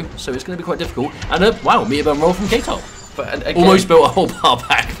clash though, so it's going to be quite difficult. And wow, meter burn roll from K-Top. But again, almost built a whole bar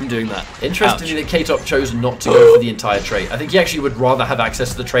back from doing that. Interestingly that K-Top chose not to go for the entire trait. I think he actually would rather have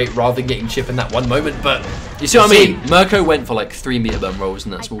access to the trait rather than getting chip in that one moment, but you see what I mean? Murko went for like 3 meter burn rolls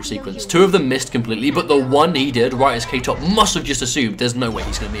in that small sequence. 2 of them missed completely, but the one he did, right as K-Top must have just assumed there's no way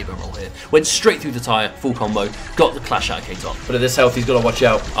he's going to meter burn roll here. Went straight through the tire, full combo, got the clash out of K-Top. But at this health, he's got to watch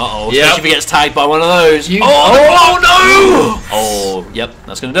out. Uh-oh, especially if he gets tagged by one of those. No! Oh, yep,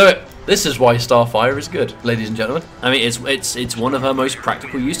 that's going to do it. This is why Starfire is good, ladies and gentlemen. I mean, it's one of her most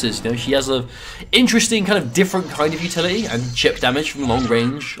practical uses. You know, she has a interesting kind of different kind of utility, and chip damage from long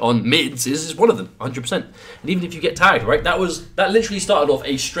range on mids is one of them, 100%. And even if you get tagged, right, that literally started off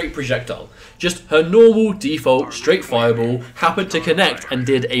a straight projectile, just her normal default straight fireball happened to connect and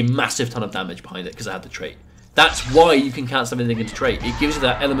did a massive ton of damage behind it because it had the trait. That's why you can cancel anything into trait. It gives you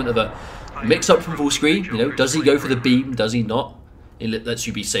that element of a mix up from full screen. You know, does he go for the beam? Does he not? It lets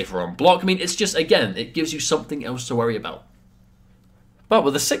you be safer on block. I mean, it's just, again, it gives you something else to worry about. But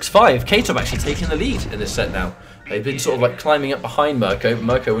with the 6-5, K-Top actually taking the lead in this set now. They've been sort of like climbing up behind Murko.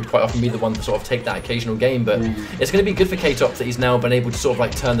 Murko would quite often be the one to sort of take that occasional game, but it's going to be good for K-Top that he's now been able to sort of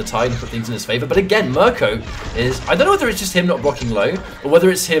like turn the tide and put things in his favour. But again, Murko is, I don't know whether it's just him not blocking low, or whether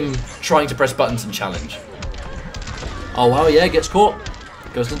it's him trying to press buttons and challenge. Oh wow, yeah, gets caught.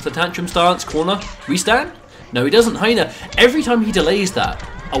 Goes into the tantrum stance, corner, restand? No, he doesn't. Hyena, every time he delays that,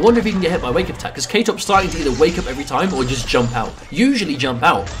 I wonder if he can get hit by wake up attack, because K-Top's starting to either wake up every time or just jump out. Usually jump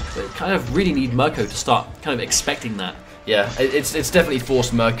out, but kind of really need Murko to start kind of expecting that. Yeah, it's definitely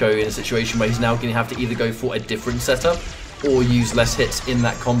forced Murko in a situation where he's now going to have to either go for a different setup or use less hits in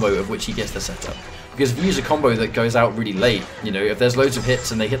that combo of which he gets the setup. Because if you use a combo that goes out really late, you know, if there's loads of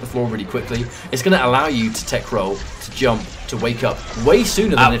hits and they hit the floor really quickly, it's going to allow you to tech roll, to jump, to wake up way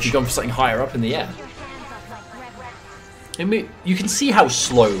sooner than if you've gone for something higher up in the air. I mean, you can see how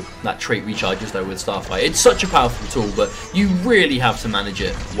slow that trait recharges though with Starfire. It's such a powerful tool, but you really have to manage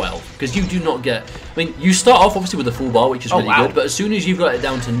it well, because you do not get... I mean, you start off obviously with a full bar, which is really good, but as soon as you've got it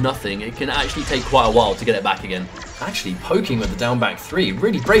down to nothing, it can actually take quite a while to get it back again. Actually poking with the down back 3,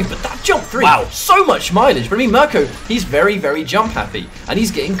 really brave, but that jump 3, so much mileage. But I mean, Murko, he's very, very jump happy, and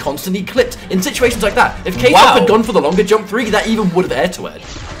he's getting constantly clipped in situations like that. If K-Top had gone for the longer jump 3, that even would have air-to-air.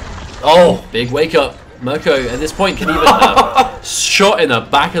 Oh, big wake up. Murko at this point can even have shot in the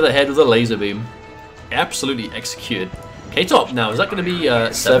back of the head with a laser beam. Absolutely executed. K-Top now, is that going to be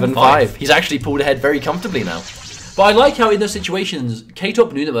 7-5? He's actually pulled ahead very comfortably now. But I like how in those situations,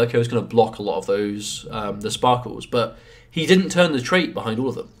 K-Top knew that Murko was going to block a lot of those, the sparkles, but he didn't turn the trait behind all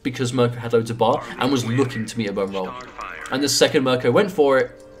of them because Murko had loads of bar and was looking to meet a bone roll. And the second Murko went for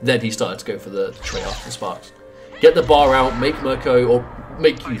it, then he started to go for the trait after the sparks. Get the bar out, make Murko, or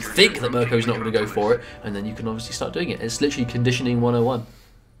make you think that Murko's not going to go for it, and then you can obviously start doing it. It's literally conditioning 101.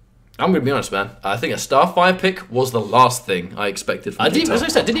 I'm going to be honest, man. I think a Starfire pick was the last thing I expected from K-Top. As I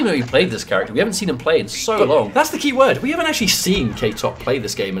said, I didn't even know he played this character. We haven't seen him play in so long. That's the key word. We haven't actually seen K-Top play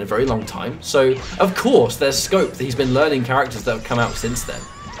this game in a very long time. So, of course, there's scope that he's been learning characters that have come out since then.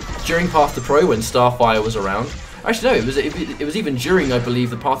 During Path to Pro, when Starfire was around, actually, no, it was even during, I believe,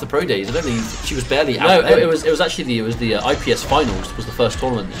 the Path to Pro days. I don't think she was barely out there. No, it was actually the IPS finals was the first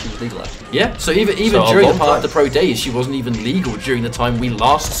tournament that she was legal at. Yeah, so even during the Path to Pro days, she wasn't even legal during the time we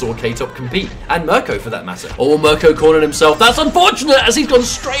last saw K-Top compete. And Murko, for that matter. Oh, Murko cornered himself. That's unfortunate, as he's gone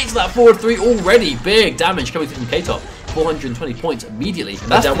straight to that forward 3 already. Big damage coming through from K-Top. 420 points immediately.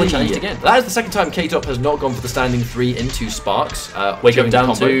 That's downward challenged again. That is the second time K-Top has not gone for the standing 3 into Sparks. Wake up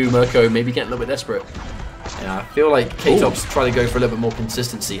down to Murko, maybe getting a little bit desperate. Yeah, I feel like K-Top's trying to go for a little bit more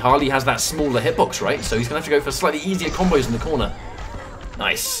consistency. Harley has that smaller hitbox, right? So he's going to have to go for slightly easier combos in the corner.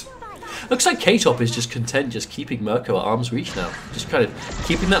 Nice. Looks like K-Top is just content just keeping Murko at arm's reach now. Just kind of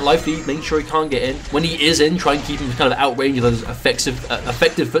keeping that life lead, making sure he can't get in. When he is in, try and keep him kind of out range of those effective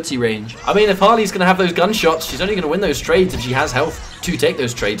footsie range. I mean, if Harley's going to have those gunshots, she's only going to win those trades if she has health to take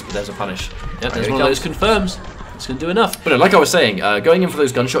those trades, but there's a punish. Yep, there's one of those confirms. It's going to do enough. But no, like I was saying, going in for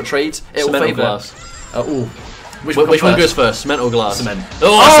those gunshot trades, it will favour... glass. Which one goes first, cement or glass? Cement.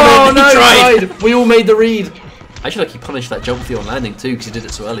 Oh, cement. No, he tried! We all made the read. I actually like he punished that jump 3 on landing too, because he did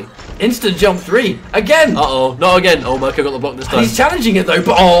it so early. Instant jump 3 again. Uh-oh, not again. Oh, Murko got the block this time. He's challenging it though,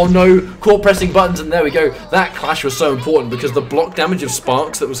 but oh no, caught pressing buttons, and there we go. That clash was so important because the block damage of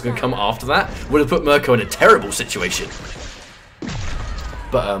Sparks that was going to come after that would have put Murko in a terrible situation.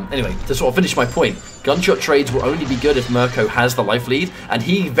 But anyway, to sort of finish my point, gunshot trades will only be good if Murko has the life lead, and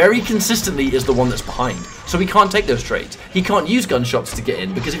he very consistently is the one that's behind. So he can't take those trades. He can't use gunshots to get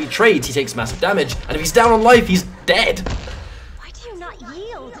in, because if he trades, he takes massive damage, and if he's down on life, he's dead. Why do you not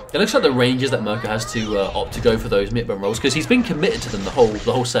yield? It looks like the ranges that Murko has to opt to go for those mid-bone rolls, because he's been committed to them the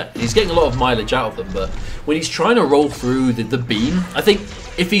whole set. He's getting a lot of mileage out of them, but when he's trying to roll through the beam, I think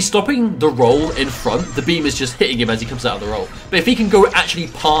if he's stopping the roll in front, the beam is just hitting him as he comes out of the roll. But if he can go actually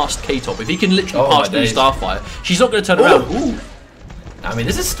past K-Top, if he can literally pass through Starfire, she's not going to turn around. Ooh. I mean,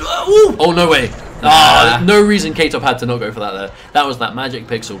 this is... Oh, no way. No reason K-Top had to not go for that there. That was that magic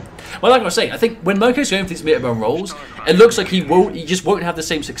pixel. Well, like I was saying, I think when Murko's going for these mid-bone rolls, it looks like he just won't have the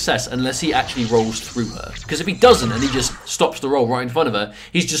same success unless he actually rolls through her. Because if he doesn't and he just stops the roll right in front of her,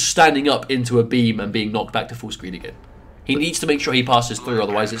 he's just standing up into a beam and being knocked back to full screen again. He needs to make sure he passes through,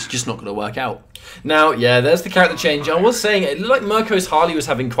 otherwise it's just not going to work out. Now, yeah, there's the character change. I was saying, it looked like Murko's Harley was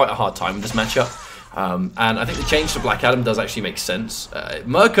having quite a hard time with this matchup. And I think the change to Black Adam does actually make sense.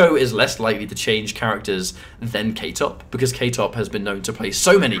 Murko is less likely to change characters than K-Top, because K-Top has been known to play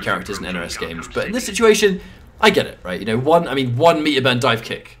so many characters in NRS games. But in this situation, I get it, right? You know, one meter burn dive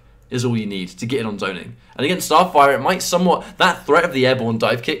kick is all you need to get in on zoning. And against Starfire, it might somewhat, that threat of the airborne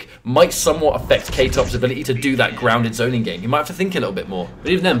dive kick might somewhat affect K-Top's ability to do that grounded zoning game. You might have to think a little bit more.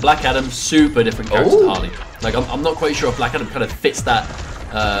 But even then, Black Adam, super different character to Harley. Like, I'm not quite sure if Black Adam kind of fits that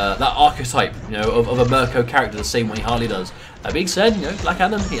that archetype, you know, of a Murko character the same way Harley does. That being said, you know, Black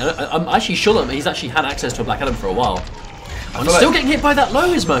Adam, I'm actually sure that he's actually had access to a Black Adam for a while. I'm still getting hit by that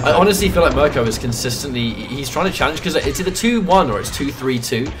low, is Murko. I honestly feel like Murko is consistently, he's trying to challenge, because it's either 2-1 or it's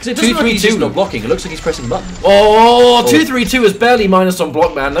 2-3-2. Because it doesn't look like he's not blocking, it looks like he's pressing buttons. Oh, 2-3-2 is barely minus on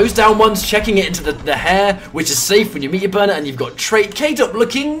block, man. Those down ones checking it into the hair, which is safe when you meet your burner, and you've got trait K-Top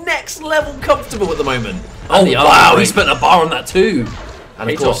looking next level comfortable at the moment. Oh, wow, he spent a bar on that too. And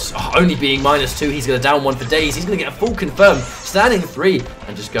of course, only being -2, he's going to down 1 for days. He's going to get a full confirm, standing 3,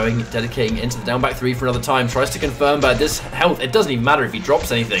 and just dedicating into the down back 3 for another time. Tries to confirm, but at this health, it doesn't even matter if he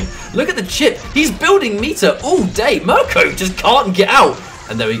drops anything. Look at the chip. He's building meter all day. Murko just can't get out.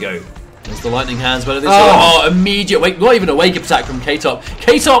 And there we go. There's the lightning hands, but this immediate wake, not even a wake-up attack from K-Top.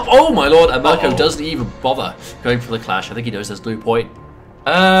 K-Top, oh my lord, and Murko doesn't even bother going for the clash. I think he knows there's blue point.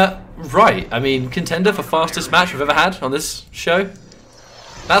 Right. I mean, contender for fastest match we've ever had on this show.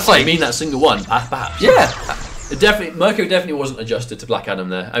 That's like, I mean, that single one, perhaps. Yeah. Murko definitely wasn't adjusted to Black Adam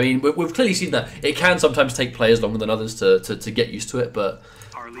there. I mean, we've clearly seen that it can sometimes take players longer than others to get used to it, but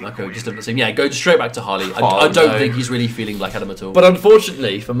Murko just doesn't seem. Yeah, go straight back to Harley. I don't think he's really feeling Black Adam at all. But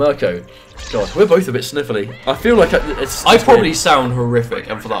unfortunately for Murko, God, we're both a bit sniffly. I feel like I probably sound horrific,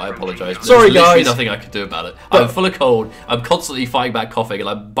 and for that I apologise. Sorry, there's literally guys. nothing I can do about it. I'm full of cold. I'm constantly fighting back coughing, and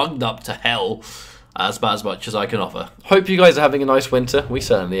I'm bunged up to hell. That's about as much as I can offer. Hope you guys are having a nice winter. We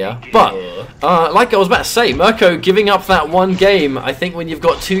certainly are. But, like I was about to say, Murko giving up that one game, I think when you've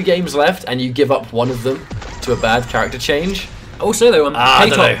got 2 games left and you give up one of them to a bad character change, I will say though, I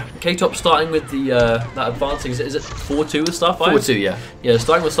don't know. K-Top starting with the that advancing, is it 4-2 with Starfire? 4-2, yeah. Yeah,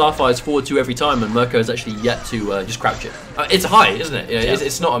 starting with Starfire is 4-2 every time, and Murko has actually yet to just crouch it. It's high, isn't it? Yeah.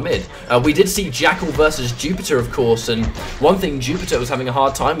 It's not a mid. We did see Jackal versus Jupiter, of course, and one thing Jupiter was having a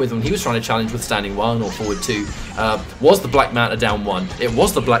hard time with when he was trying to challenge with standing 1 or forward 2 was the Black Manta down 1. It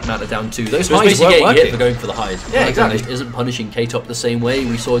was the Black Manta down 2. Those highs basically weren't getting working. hit for going for the highs. Yeah, Murko exactly. just isn't punishing K-Top the same way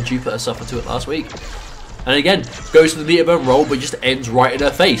we saw Jupiter suffer to it last week. And again, goes for the meter burn roll, but just ends right in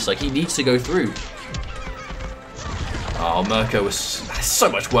her face. Like, he needs to go through. Oh, Murko has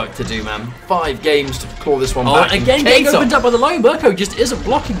so much work to do, man. 5 games to claw this one back. And again, getting opened up by the line. Murko just isn't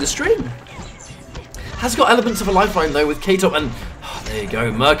blocking the string. Has got elements of a lifeline, though, with K-Top, and there you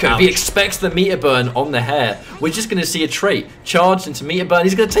go, Murko. If he expects the meter burn on the hair, we're just going to see a trait charged into meter burn.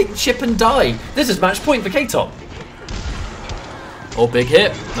 He's going to take the chip and die. This is match point for K-Top. Oh, big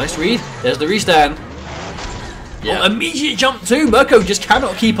hit. Nice read. There's the restand. Yeah. Oh, immediate jump too. Murko just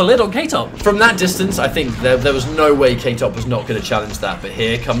cannot keep a lid on K-Top. From that distance, I think there was no way K-Top was not going to challenge that. But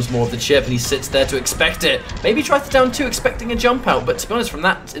here comes more of the chip, and he sits there to expect it. Maybe tries to down 2 expecting a jump out. But to be honest, in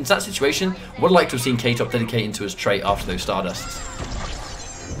that situation, would have liked to have seen K-Top dedicate into his trait after those Stardusts.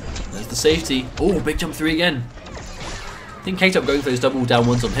 There's the safety. Oh, big jump 3 again. I think K-Top going for those double down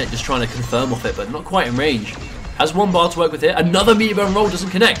ones on hit, just trying to confirm off it, but not quite in range. Has 1 bar to work with here. Another meter burn roll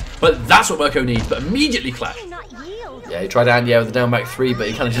doesn't connect, but that's what Murko needs. But immediately clash. Yeah, he tried to anti-air with the down back 3, but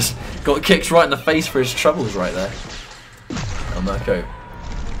he kind of just got kicked right in the face for his troubles right there. Oh, Murko.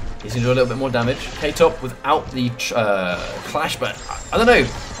 He's going to do a little bit more damage. K-Top without the clash, but I don't know.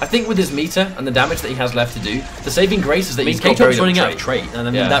 I think with his meter and the damage that he has left to do, the saving grace is that he's got K-Top's running out of trait, and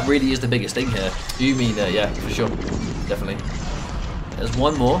I mean that really is the biggest thing here. You mean, yeah, for sure. Definitely. There's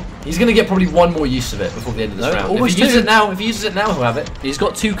 1 more. He's going to get probably 1 more use of it before the end of this round. If he uses it now, he'll have it. He's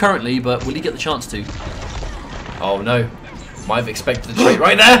got 2 currently, but will he get the chance to? Oh no. Might have expected the trait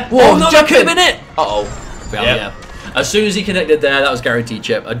right there. Whoa, another minute! Uh-oh. Well, yeah. As soon as he connected there, that was guaranteed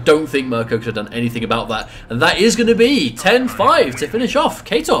chip. I don't think Murko could have done anything about that. And that is going to be 10-5 to finish off.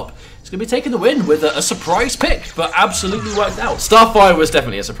 K-Top is going to be taking the win with a surprise pick, but absolutely worked out. Starfire was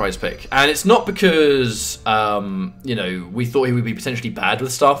definitely a surprise pick. And it's not because, you know, we thought he would be potentially bad with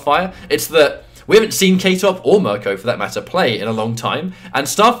Starfire. It's that we haven't seen K-Top or Murko, for that matter, play in a long time, and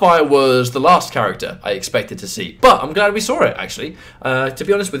Starfire was the last character I expected to see. But I'm glad we saw it, actually. To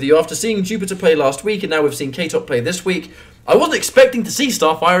be honest with you, after seeing Jupiter play last week, and now we've seen K-Top play this week, I wasn't expecting to see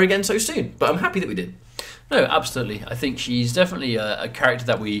Starfire again so soon, but I'm happy that we did. No, absolutely. I think she's definitely a character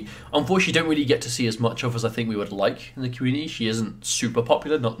that we unfortunately don't really get to see as much of as I think we would like in the community. She isn't super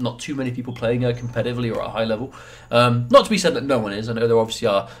popular, not too many people playing her competitively or at a high level. Not to be said that no one is. I know there obviously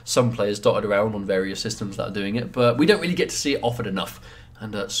are some players dotted around on various systems that are doing it, but we don't really get to see it offered enough.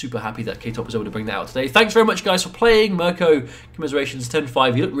 And super happy that K-Top was able to bring that out today. Thanks very much, guys, for playing. Murko, commiserations,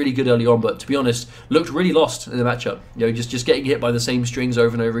 10-5. He looked really good early on, but to be honest, looked really lost in the matchup. You know, just getting hit by the same strings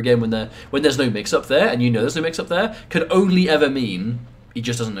over and over again when there's no mix-up there, and you know there's no mix-up there, could only ever mean he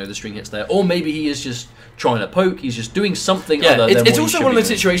just doesn't know the string hits there. Or maybe he is just trying to poke, he's just doing something other than it's also one of those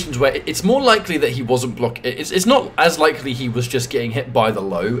situations where it's more likely that he wasn't blocked. It's not as likely he was just getting hit by the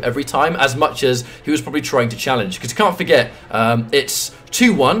low every time as much as he was probably trying to challenge. Because you can't forget, it's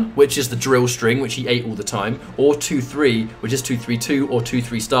 2-1, which is the drill string, which he ate all the time, or 2-3, which is 2-3-2 or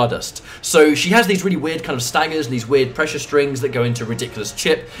 2-3 Stardust. So she has these really weird kind of staggers and these weird pressure strings that go into ridiculous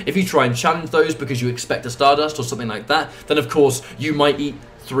chip. If you try and challenge those because you expect a Stardust or something like that, then of course you might eat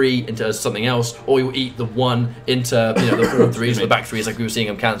 3 into something else, or you'll eat the 1 into the forward 3s or the back 3s like we were seeing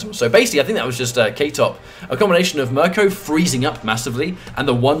him cancel. So basically I think that was just K-Top, a combination of Murko freezing up massively, and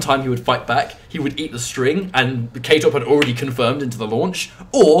the one time he would fight back he would eat the string and K-Top had already confirmed into the launch,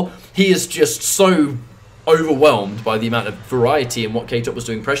 or he is just so overwhelmed by the amount of variety in what K-Top was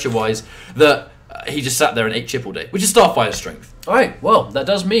doing pressure wise that he just sat there and ate chip all day, which is Starfire's strength. Alright, well, that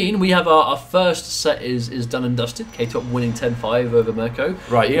does mean we have our first set is done and dusted. K-Top winning 10-5 over Murko.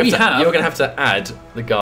 Right, you're going to have to add the guy